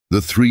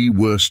The three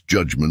worst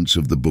judgments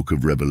of the book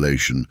of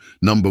Revelation.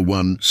 Number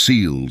 1,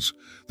 seals.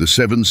 The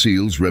 7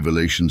 seals,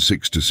 Revelation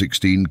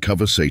 6-16,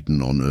 cover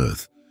Satan on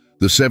earth.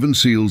 The 7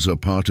 seals are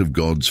part of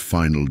God's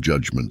final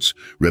judgments.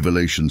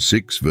 Revelation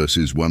 6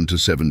 verses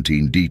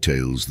 1-17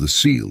 details the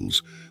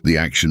seals. The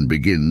action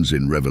begins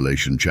in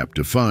Revelation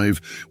chapter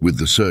 5 with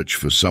the search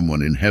for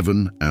someone in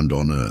heaven and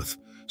on earth,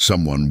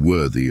 someone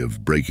worthy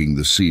of breaking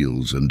the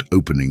seals and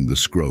opening the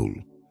scroll.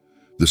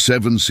 The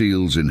 7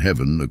 seals in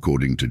heaven,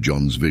 according to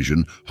John's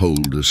vision,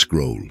 hold a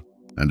scroll,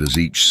 and as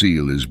each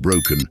seal is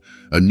broken,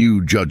 a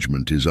new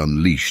judgment is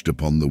unleashed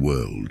upon the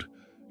world.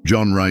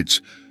 John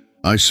writes,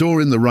 "I saw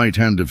in the right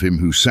hand of him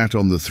who sat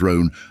on the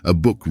throne a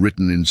book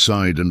written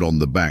inside and on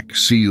the back,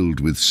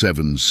 sealed with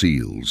 7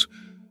 seals.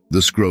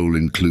 The scroll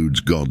includes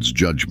God's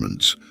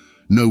judgments.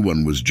 No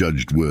one was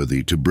judged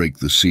worthy to break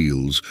the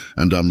seals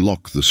and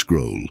unlock the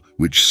scroll,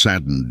 which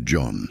saddened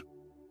John.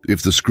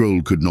 If the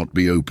scroll could not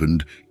be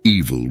opened,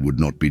 evil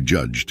would not be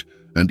judged,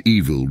 and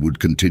evil would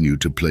continue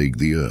to plague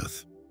the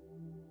earth."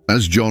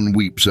 As John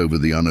weeps over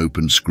the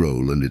unopened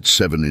scroll and its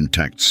 7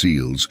 intact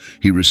seals,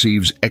 he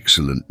receives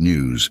excellent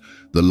news.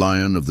 The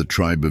Lion of the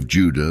tribe of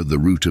Judah, the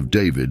Root of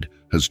David,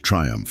 has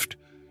triumphed.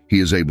 He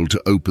is able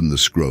to open the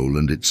scroll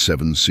and its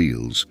 7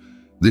 seals.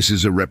 This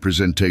is a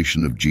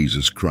representation of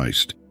Jesus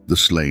Christ, the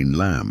slain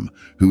Lamb,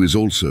 who is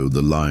also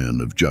the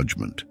Lion of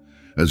Judgment.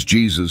 As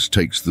Jesus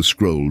takes the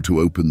scroll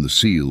to open the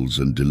seals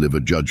and deliver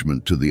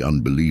judgment to the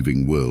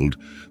unbelieving world,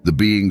 the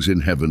beings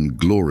in heaven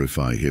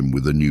glorify him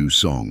with a new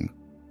song.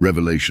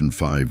 Revelation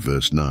 5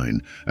 verse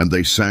 9, "And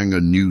they sang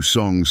a new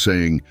song,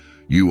 saying,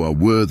 'You are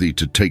worthy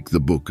to take the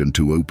book and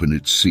to open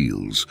its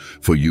seals,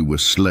 for you were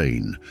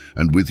slain,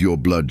 and with your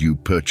blood you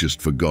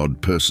purchased for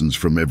God persons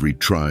from every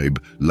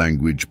tribe,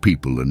 language,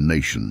 people, and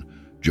nation.'"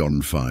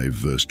 John 5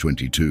 verse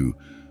 22.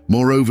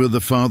 "Moreover, the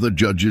Father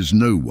judges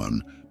no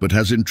one, but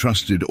has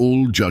entrusted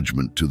all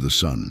judgment to the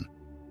Son."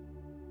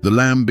 The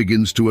Lamb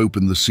begins to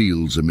open the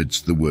seals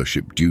amidst the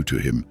worship due to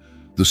him.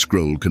 The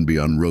scroll can be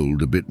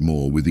unrolled a bit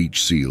more with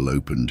each seal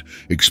opened,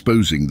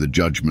 exposing the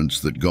judgments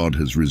that God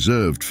has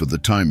reserved for the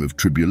time of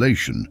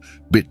tribulation,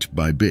 bit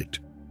by bit.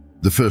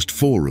 The first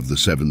 4 of the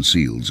 7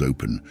 seals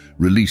open,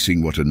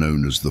 releasing what are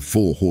known as the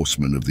 4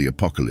 horsemen of the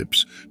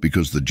apocalypse,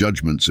 because the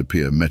judgments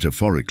appear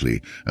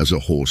metaphorically as a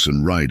horse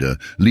and rider,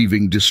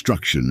 leaving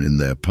destruction in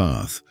their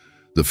path.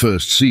 The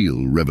first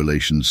seal,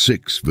 Revelation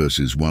 6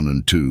 verses 1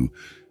 and 2,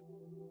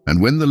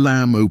 "And when the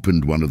Lamb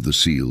opened one of the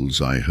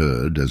seals, I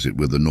heard, as it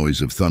were the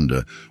noise of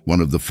thunder, one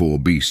of the 4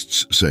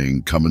 beasts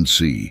saying, 'Come and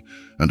see.'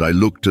 And I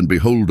looked, and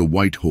behold, a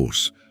white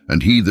horse,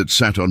 and he that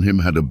sat on him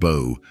had a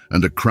bow,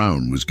 and a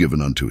crown was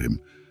given unto him.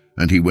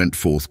 And he went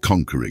forth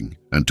conquering,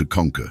 and to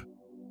conquer."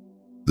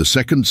 The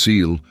second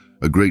seal,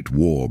 a great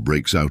war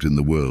breaks out in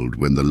the world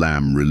when the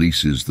Lamb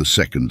releases the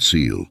second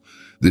seal.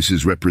 This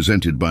is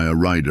represented by a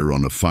rider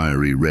on a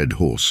fiery red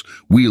horse,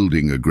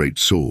 wielding a great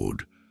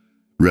sword.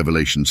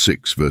 Revelation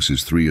 6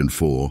 verses 3 and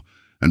 4,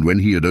 "And when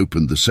he had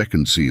opened the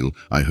second seal,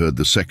 I heard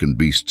the second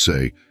beast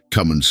say,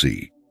 'Come and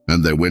see.'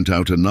 And there went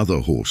out another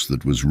horse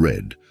that was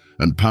red,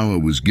 and power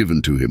was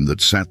given to him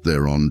that sat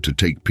thereon to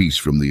take peace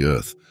from the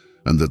earth,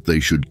 and that they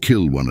should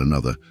kill one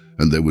another,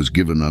 and there was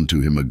given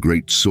unto him a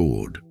great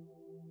sword."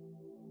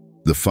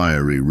 The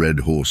fiery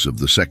red horse of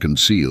the second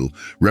seal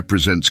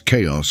represents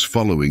chaos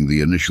following the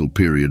initial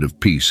period of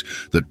peace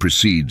that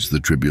precedes the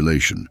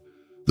tribulation.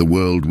 The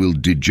world will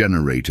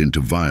degenerate into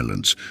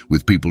violence,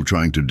 with people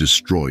trying to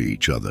destroy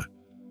each other.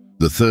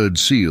 The third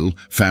seal,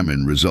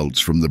 famine, results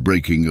from the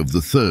breaking of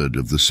the third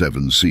of the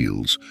 7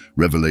 seals.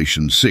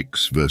 Revelation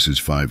 6 verses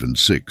 5 and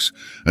 6.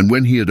 "And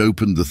when he had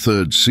opened the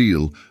third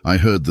seal, I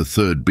heard the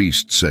third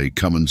beast say,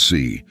 'Come and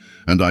see.'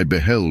 And I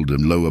beheld,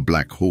 and lo, a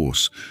black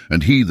horse,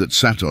 and he that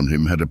sat on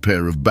him had a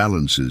pair of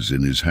balances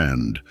in his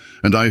hand.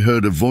 And I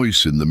heard a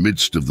voice in the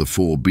midst of the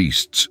 4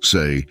 beasts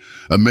say,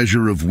 'A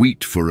measure of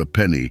wheat for a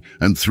penny,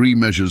 and 3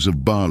 measures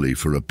of barley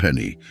for a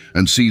penny,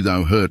 and see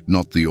thou hurt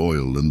not the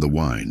oil and the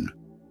wine.'"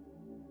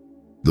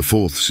 The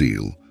 4th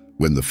seal.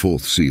 When the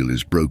 4th seal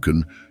is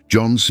broken,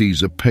 John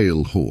sees a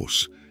pale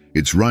horse.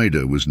 Its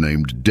rider was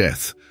named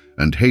Death,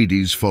 and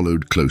Hades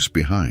followed close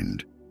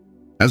behind.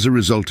 As a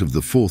result of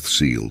the 4th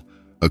seal,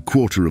 a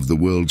quarter of the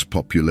world's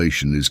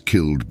population is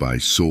killed by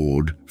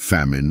sword,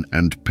 famine,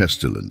 and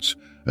pestilence,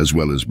 as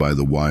well as by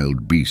the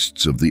wild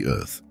beasts of the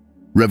earth.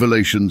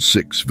 Revelation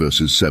 6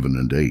 verses 7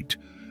 and 8.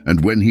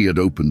 "And when he had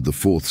opened the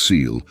 4th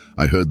seal,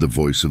 I heard the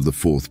voice of the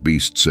 4th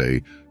beast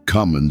say,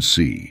 'Come and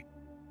see.'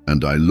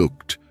 And I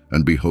looked,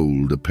 and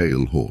behold, a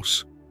pale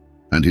horse.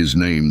 And his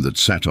name that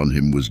sat on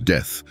him was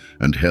Death,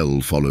 and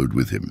hell followed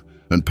with him.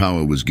 And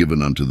power was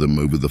given unto them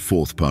over the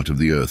 4th part of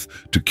the earth,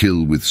 to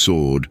kill with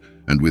sword,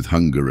 and with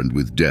hunger, and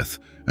with death,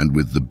 and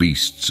with the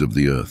beasts of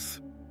the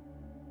earth."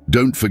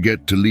 Don't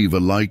forget to leave a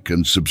like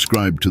and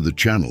subscribe to the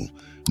channel.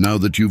 Now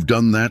that you've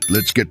done that,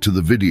 let's get to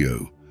the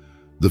video.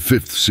 The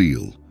 5th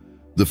seal.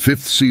 The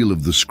 5th seal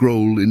of the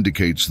scroll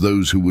indicates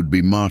those who would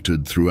be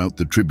martyred throughout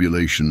the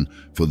tribulation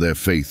for their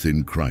faith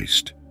in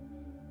Christ.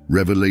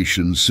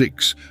 Revelation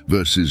 6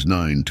 verses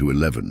 9 to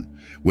 11.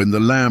 When the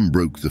Lamb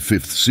broke the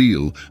fifth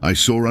seal, I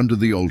saw under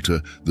the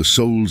altar the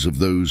souls of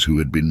those who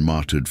had been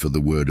martyred for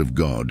the word of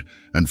God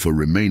and for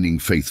remaining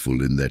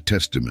faithful in their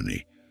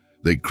testimony.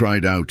 They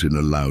cried out in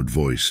a loud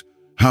voice,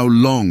 "How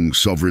long,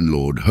 Sovereign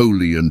Lord,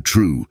 holy and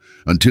true,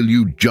 until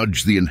you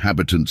judge the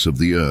inhabitants of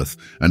the earth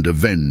and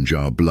avenge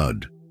our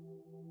blood?"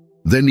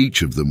 Then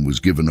each of them was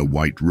given a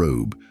white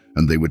robe,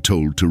 and they were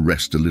told to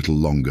rest a little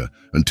longer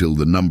until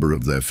the number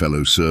of their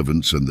fellow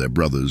servants and their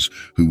brothers,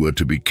 who were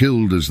to be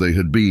killed as they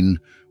had been,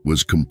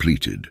 was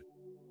completed.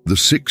 The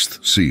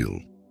sixth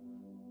seal.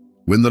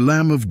 When the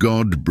Lamb of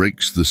God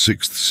breaks the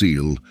sixth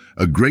seal,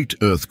 a great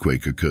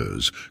earthquake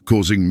occurs,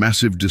 causing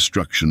massive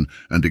destruction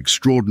and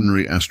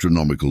extraordinary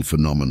astronomical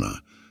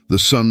phenomena. The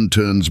sun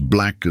turns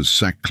black as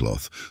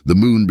sackcloth, the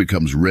moon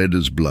becomes red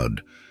as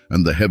blood,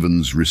 and the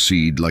heavens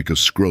recede like a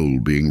scroll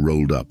being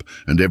rolled up,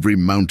 and every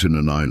mountain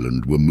and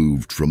island were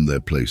moved from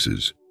their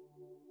places.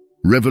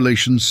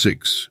 Revelation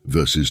 6,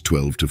 verses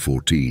 12 to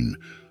 14.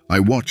 I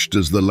watched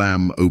as the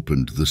Lamb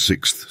opened the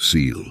sixth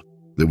seal.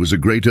 There was a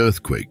great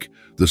earthquake.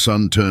 The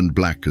sun turned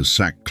black as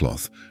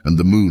sackcloth, and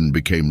the moon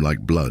became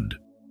like blood.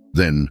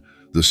 Then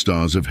the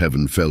stars of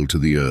heaven fell to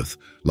the earth,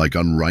 like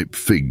unripe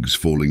figs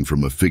falling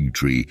from a fig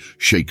tree,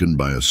 shaken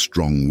by a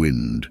strong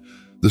wind.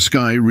 The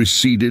sky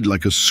receded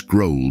like a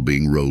scroll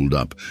being rolled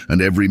up,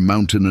 and every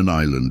mountain and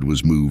island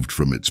was moved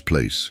from its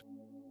place.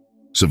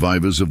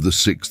 Survivors of the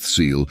sixth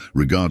seal,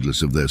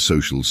 regardless of their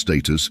social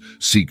status,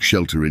 seek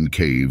shelter in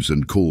caves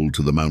and call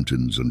to the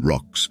mountains and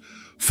rocks.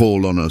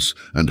 Fall on us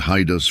and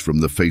hide us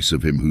from the face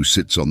of him who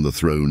sits on the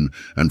throne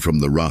and from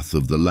the wrath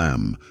of the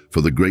Lamb,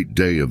 for the great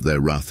day of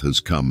their wrath has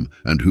come,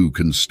 and who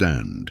can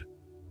stand?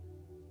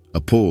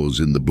 A pause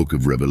in the book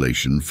of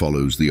Revelation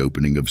follows the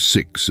opening of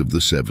 6 of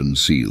the 7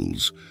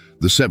 seals.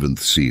 The seventh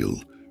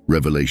seal,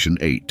 Revelation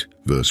 8,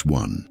 verse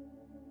 1.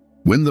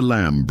 When the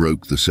Lamb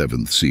broke the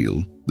seventh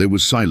seal, there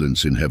was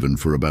silence in heaven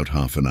for about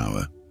half an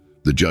hour.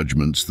 The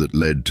judgments that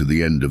led to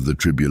the end of the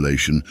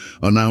tribulation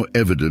are now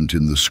evident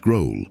in the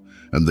scroll,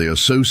 and they are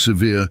so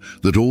severe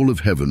that all of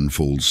heaven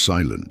falls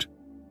silent.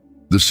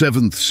 The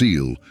seventh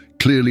seal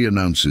clearly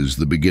announces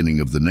the beginning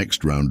of the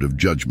next round of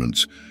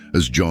judgments,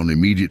 as John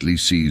immediately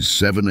sees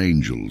 7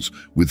 angels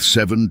with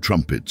 7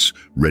 trumpets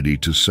ready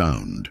to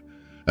sound.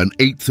 An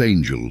 8th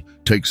angel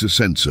takes a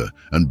censer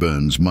and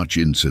burns much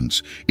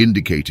incense,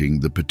 indicating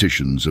the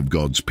petitions of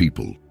God's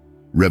people.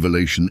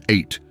 Revelation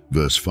 8,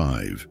 verse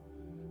 5.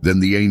 Then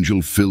the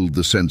angel filled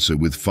the censer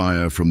with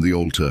fire from the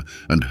altar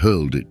and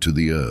hurled it to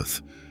the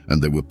earth,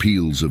 and there were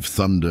peals of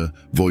thunder,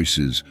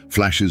 voices,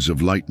 flashes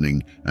of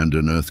lightning, and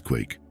an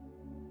earthquake.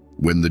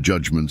 When the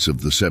judgments of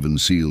the 7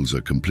 seals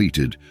are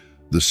completed,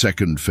 the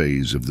second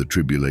phase of the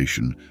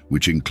tribulation,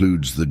 which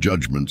includes the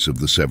judgments of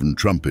the 7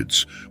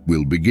 trumpets,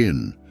 will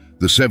begin.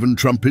 The 7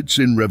 trumpets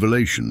in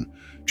Revelation,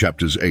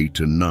 chapters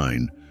 8 and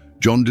 9,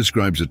 John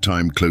describes a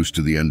time close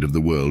to the end of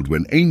the world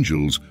when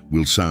angels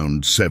will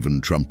sound 7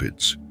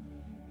 trumpets.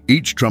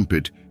 Each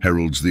trumpet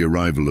heralds the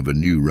arrival of a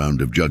new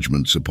round of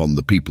judgments upon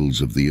the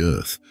peoples of the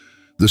earth.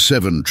 The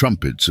 7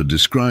 trumpets are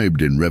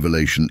described in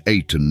Revelation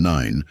 8 and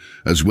 9,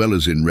 as well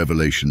as in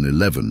Revelation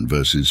 11,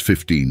 verses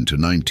 15 to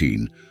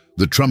 19.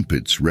 The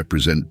trumpets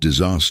represent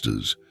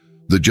disasters.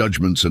 The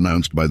judgments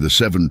announced by the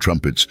 7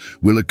 trumpets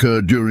will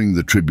occur during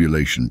the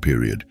tribulation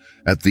period,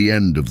 at the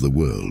end of the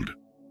world.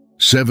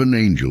 7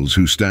 angels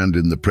who stand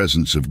in the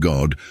presence of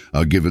God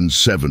are given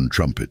 7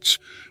 trumpets,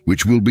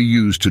 which will be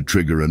used to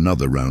trigger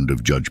another round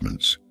of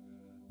judgments.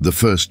 The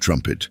first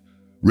trumpet.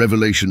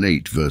 Revelation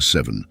 8, verse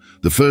 7.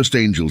 The first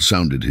angel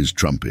sounded his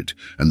trumpet,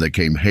 and there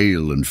came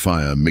hail and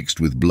fire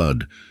mixed with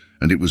blood,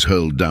 and it was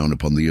hurled down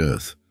upon the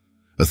earth.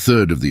 A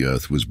third of the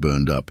earth was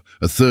burned up,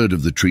 a third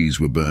of the trees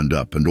were burned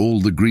up, and all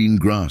the green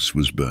grass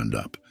was burned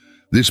up.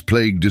 This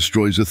plague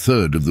destroys a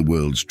third of the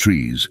world's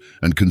trees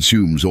and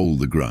consumes all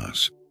the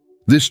grass.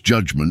 This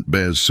judgment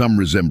bears some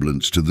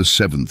resemblance to the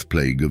 7th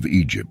plague of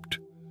Egypt.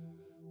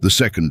 The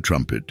second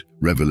trumpet,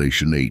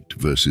 Revelation 8,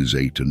 verses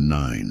 8 and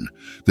 9.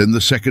 Then the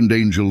second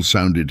angel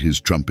sounded his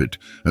trumpet,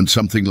 and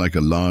something like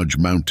a large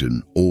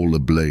mountain, all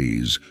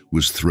ablaze,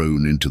 was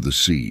thrown into the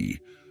sea.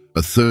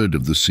 A third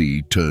of the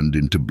sea turned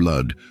into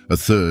blood, a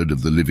third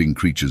of the living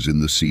creatures in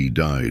the sea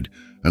died,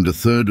 and a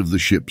third of the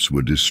ships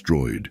were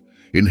destroyed.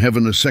 In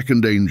heaven a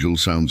second angel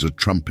sounds a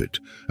trumpet,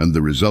 and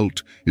the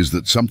result is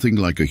that something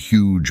like a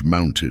huge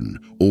mountain,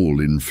 all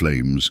in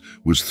flames,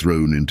 was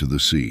thrown into the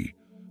sea.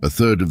 A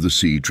third of the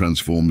sea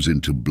transforms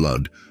into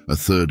blood, a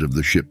third of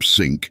the ships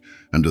sink,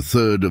 and a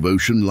third of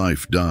ocean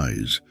life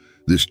dies.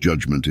 This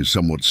judgment is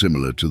somewhat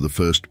similar to the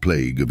first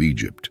plague of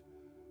Egypt.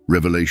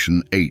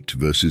 Revelation 8,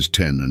 verses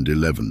 10 and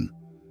 11.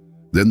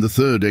 Then the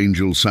third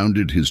angel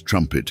sounded his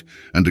trumpet,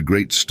 and a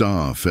great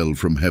star fell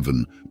from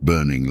heaven,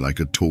 burning like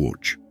a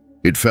torch.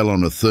 It fell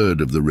on a third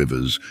of the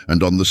rivers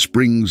and on the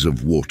springs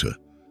of water.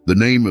 The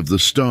name of the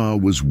star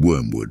was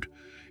Wormwood.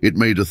 It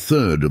made a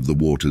third of the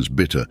waters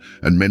bitter,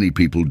 and many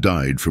people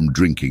died from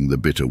drinking the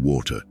bitter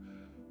water.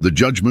 The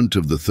judgment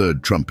of the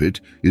third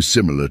trumpet is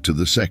similar to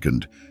the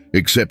second,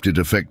 except it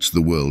affects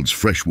the world's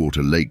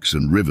freshwater lakes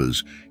and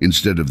rivers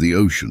instead of the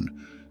ocean.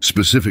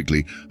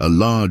 Specifically, a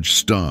large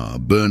star,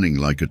 burning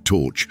like a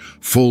torch,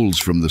 falls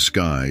from the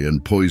sky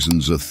and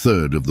poisons a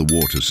third of the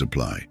water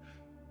supply.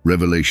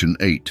 Revelation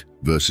 8,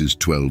 verses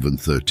 12 and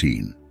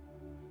 13.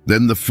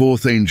 Then the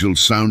fourth angel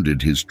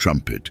sounded his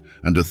trumpet,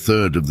 and a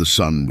third of the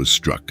sun was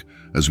struck,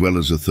 as well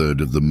as a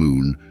third of the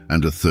moon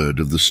and a third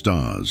of the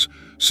stars,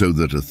 so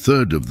that a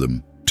third of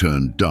them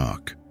turned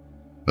dark.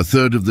 A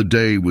third of the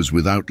day was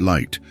without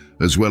light,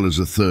 as well as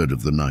a third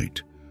of the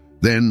night.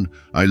 Then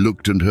I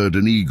looked and heard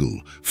an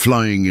eagle,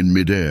 flying in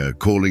mid-air,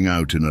 calling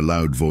out in a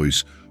loud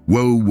voice,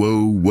 "Woe,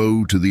 woe,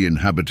 woe to the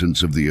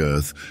inhabitants of the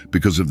earth,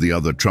 because of the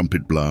other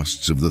trumpet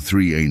blasts of the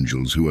three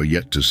angels who are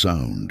yet to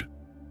sound."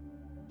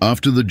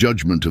 After the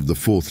judgment of the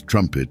fourth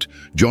trumpet,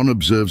 John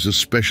observes a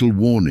special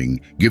warning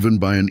given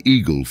by an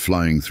eagle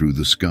flying through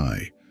the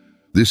sky.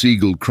 This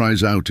eagle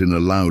cries out in a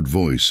loud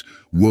voice,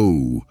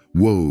 "Woe,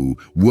 woe,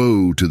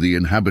 woe to the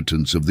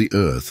inhabitants of the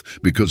earth,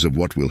 because of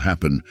what will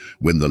happen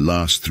when the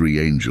last three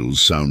angels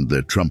sound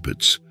their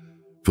trumpets."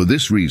 For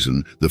this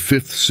reason, the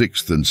fifth,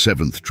 sixth, and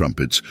seventh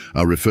trumpets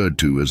are referred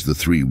to as the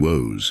three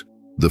woes.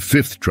 The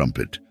fifth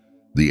trumpet,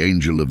 the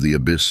angel of the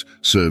abyss,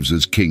 serves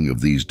as king of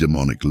these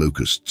demonic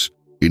locusts.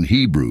 In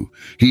Hebrew,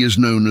 he is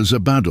known as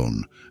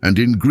Abaddon, and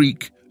in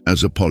Greek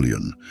as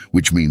Apollyon,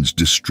 which means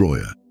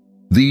destroyer.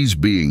 These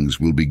beings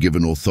will be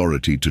given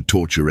authority to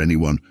torture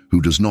anyone who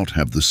does not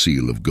have the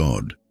seal of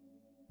God.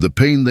 The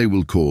pain they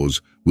will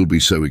cause will be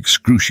so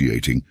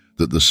excruciating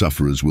that the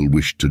sufferers will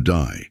wish to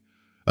die.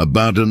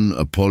 Abaddon,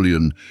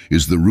 Apollyon,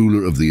 is the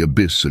ruler of the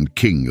abyss and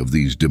king of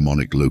these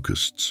demonic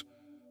locusts.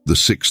 The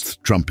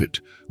sixth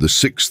trumpet,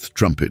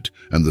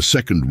 and the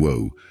second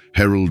woe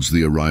heralds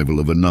the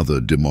arrival of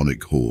another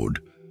demonic horde.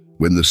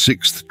 When the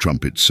sixth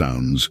trumpet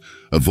sounds,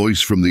 a voice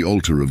from the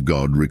altar of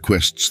God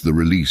requests the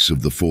release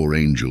of the four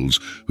angels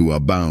who are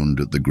bound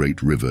at the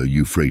great river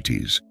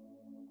Euphrates.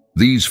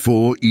 These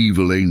four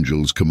evil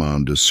angels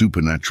command a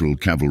supernatural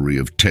cavalry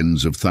of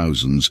tens of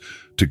thousands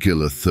to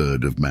kill a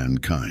third of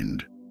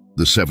mankind.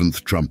 The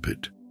seventh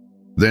trumpet.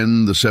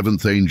 Then the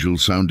seventh angel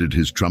sounded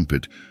his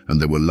trumpet,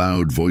 and there were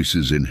loud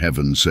voices in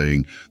heaven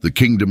saying, "The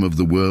kingdom of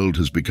the world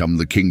has become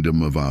the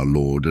kingdom of our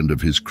Lord and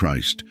of his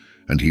Christ,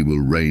 and he will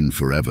reign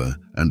forever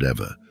and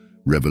ever."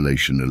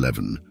 Revelation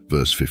 11,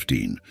 verse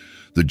 15.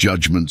 The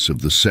judgments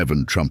of the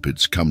seven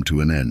trumpets come to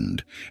an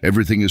end.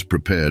 Everything is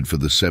prepared for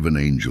the seven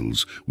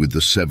angels with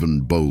the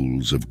seven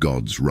bowls of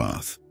God's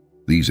wrath.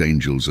 These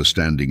angels are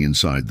standing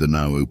inside the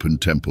now open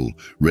temple,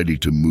 ready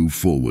to move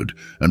forward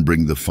and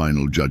bring the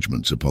final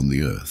judgments upon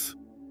the earth.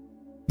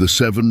 The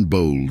seven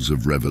bowls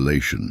of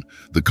Revelation.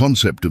 The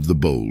concept of the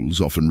bowls,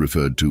 often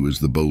referred to as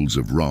the bowls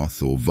of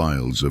wrath or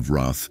vials of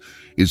wrath,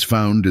 is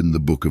found in the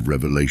book of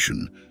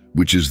Revelation,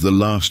 which is the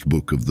last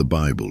book of the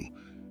Bible.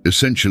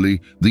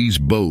 Essentially, these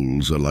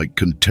bowls are like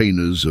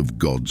containers of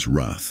God's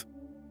wrath.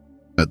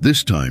 At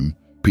this time,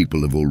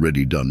 people have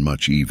already done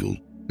much evil,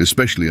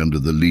 especially under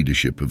the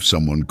leadership of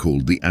someone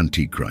called the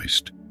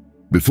Antichrist.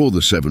 Before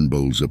the seven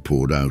bowls are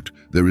poured out,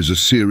 there is a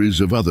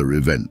series of other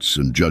events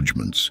and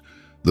judgments.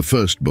 The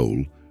first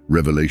bowl,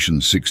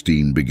 Revelation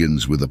 16,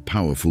 begins with a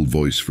powerful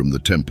voice from the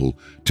temple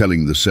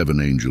telling the seven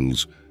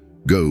angels,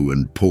 "Go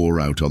and pour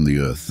out on the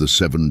earth the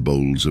seven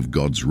bowls of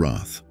God's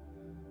wrath."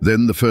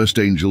 Then the first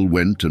angel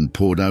went and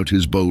poured out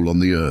his bowl on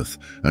the earth,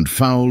 and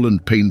foul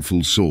and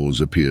painful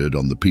sores appeared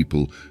on the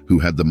people who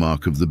had the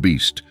mark of the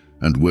beast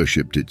and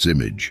worshipped its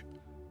image.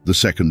 The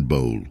second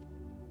bowl.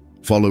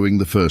 Following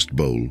the first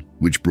bowl,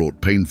 which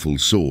brought painful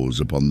sores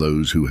upon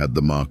those who had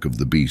the mark of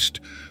the beast,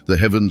 the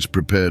heavens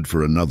prepared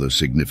for another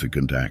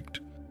significant act.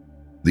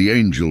 The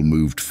angel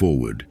moved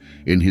forward.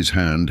 In his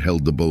hand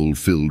held the bowl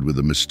filled with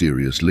a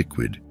mysterious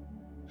liquid.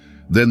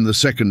 Then the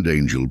second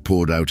angel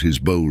poured out his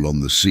bowl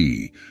on the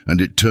sea, and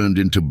it turned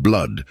into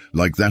blood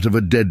like that of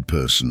a dead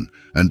person,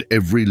 and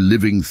every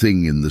living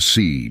thing in the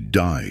sea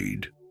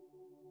died.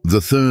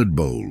 The third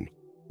bowl.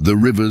 The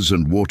rivers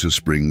and water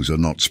springs are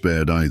not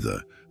spared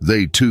either.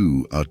 They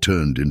too are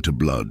turned into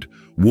blood.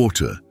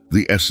 Water,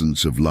 the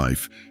essence of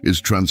life, is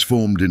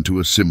transformed into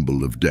a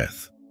symbol of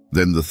death.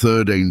 Then the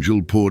third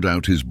angel poured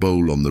out his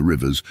bowl on the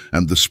rivers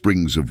and the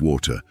springs of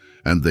water,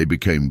 and they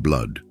became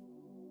blood.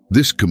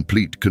 This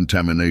complete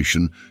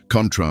contamination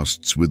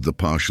contrasts with the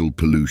partial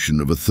pollution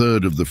of a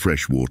third of the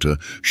fresh water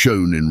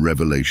shown in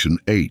Revelation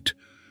 8.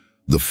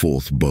 The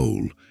fourth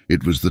bowl.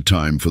 It was the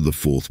time for the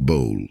fourth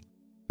bowl.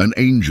 An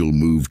angel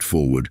moved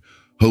forward,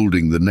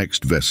 holding the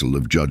next vessel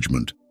of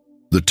judgment.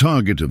 The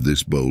target of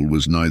this bowl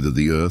was neither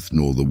the earth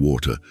nor the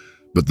water,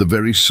 but the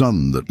very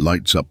sun that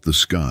lights up the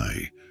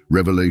sky.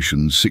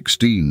 Revelation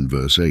 16,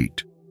 verse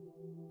 8.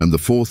 And the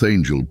fourth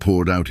angel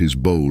poured out his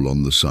bowl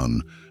on the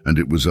sun, and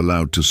it was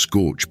allowed to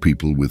scorch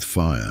people with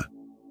fire.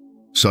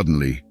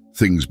 Suddenly,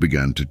 things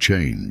began to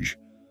change.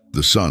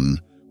 The sun,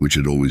 which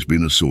had always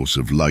been a source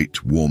of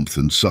light, warmth,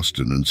 and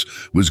sustenance,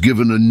 was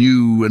given a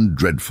new and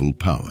dreadful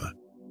power.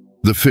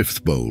 The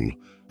fifth bowl.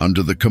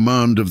 Under the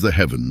command of the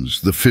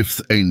heavens, the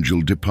fifth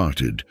angel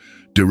departed,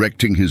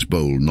 directing his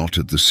bowl not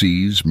at the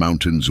seas,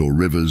 mountains, or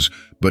rivers,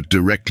 but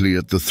directly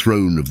at the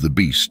throne of the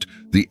beast,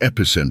 the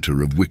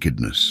epicenter of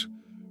wickedness.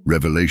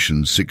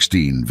 Revelation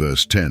 16,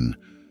 verse 10.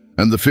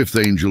 And the fifth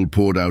angel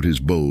poured out his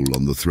bowl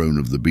on the throne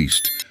of the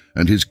beast,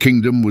 and his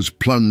kingdom was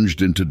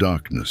plunged into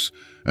darkness,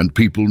 and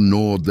people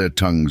gnawed their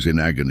tongues in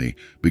agony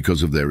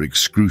because of their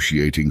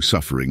excruciating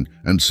suffering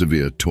and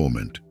severe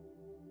torment.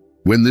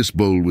 When this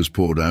bowl was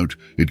poured out,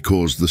 it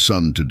caused the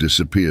sun to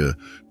disappear,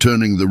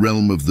 turning the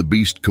realm of the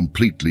beast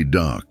completely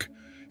dark.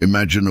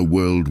 Imagine a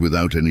world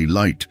without any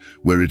light,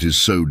 where it is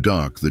so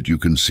dark that you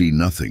can see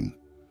nothing.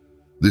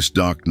 This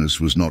darkness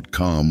was not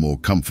calm or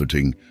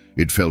comforting.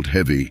 It felt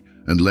heavy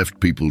and left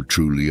people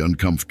truly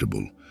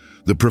uncomfortable.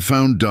 The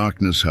profound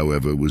darkness,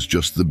 however, was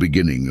just the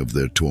beginning of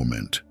their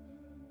torment.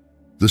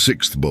 The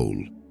sixth bowl.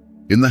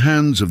 In the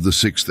hands of the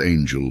sixth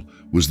angel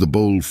was the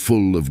bowl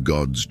full of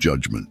God's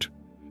judgment.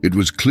 It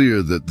was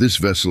clear that this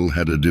vessel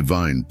had a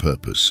divine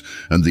purpose,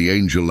 and the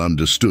angel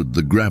understood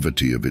the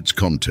gravity of its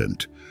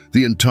content.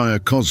 The entire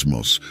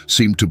cosmos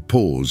seemed to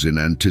pause in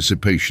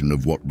anticipation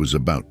of what was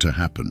about to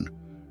happen.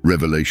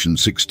 Revelation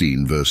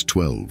 16, verse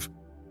 12.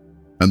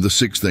 And the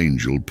sixth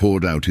angel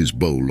poured out his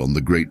bowl on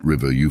the great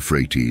river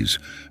Euphrates,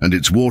 and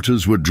its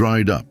waters were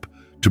dried up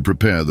to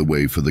prepare the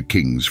way for the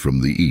kings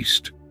from the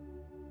east.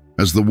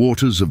 As the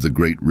waters of the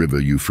great river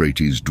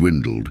Euphrates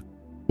dwindled,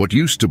 what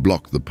used to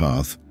block the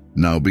path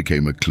now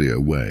became a clear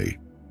way.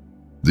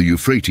 The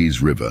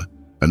Euphrates River,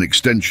 an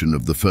extension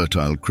of the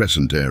Fertile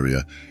Crescent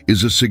area,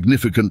 is a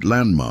significant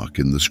landmark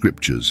in the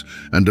scriptures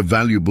and a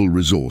valuable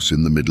resource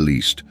in the Middle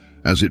East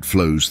as it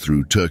flows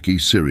through Turkey,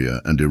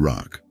 Syria, and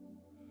Iraq.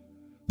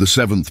 The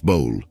seventh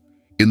bowl.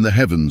 In the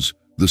heavens,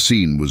 the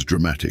scene was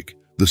dramatic.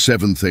 The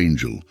seventh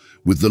angel,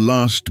 with the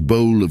last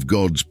bowl of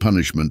God's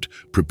punishment,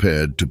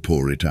 prepared to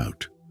pour it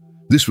out.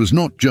 This was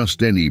not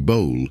just any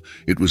bowl,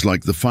 it was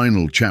like the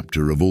final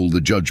chapter of all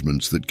the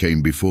judgments that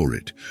came before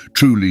it,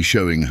 truly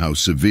showing how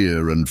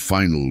severe and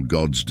final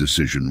God's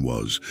decision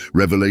was.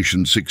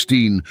 Revelation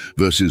 16,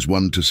 verses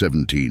 1 to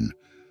 17.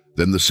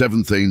 Then the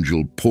seventh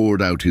angel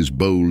poured out his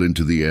bowl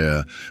into the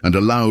air, and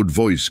a loud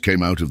voice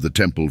came out of the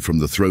temple from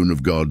the throne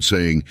of God,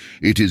 saying,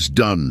 "It is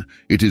done,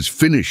 it is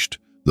finished,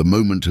 the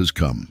moment has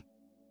come."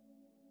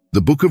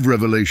 The book of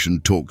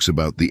Revelation talks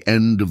about the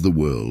end of the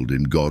world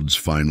in God's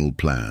final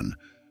plan,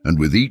 and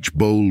with each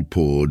bowl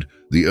poured,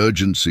 the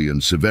urgency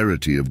and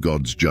severity of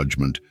God's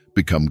judgment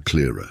become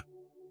clearer.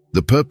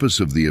 The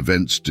purpose of the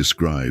events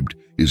described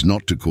is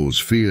not to cause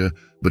fear,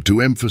 but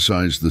to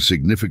emphasize the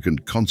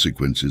significant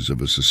consequences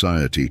of a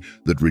society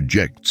that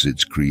rejects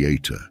its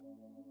creator.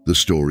 The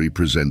story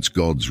presents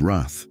God's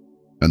wrath,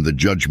 and the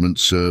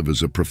judgments serve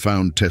as a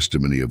profound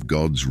testimony of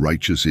God's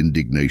righteous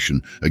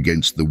indignation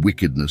against the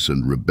wickedness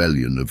and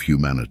rebellion of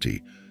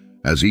humanity.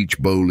 As each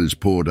bowl is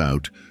poured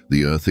out,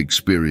 the earth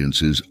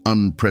experiences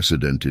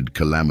unprecedented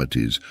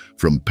calamities,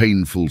 from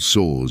painful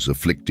sores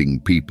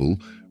afflicting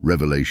people,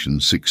 Revelation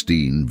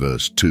 16,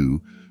 verse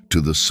 2,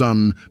 to the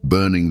sun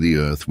burning the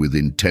earth with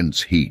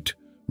intense heat,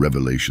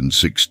 Revelation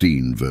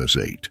 16, verse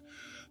 8.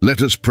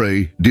 Let us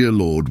pray. Dear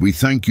Lord, we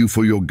thank you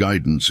for your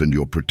guidance and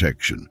your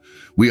protection.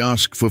 We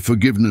ask for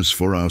forgiveness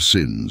for our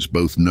sins,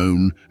 both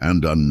known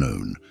and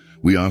unknown.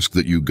 We ask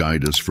that you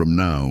guide us from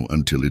now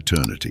until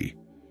eternity.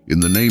 In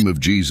the name of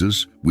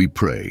Jesus, we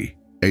pray.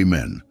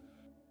 Amen.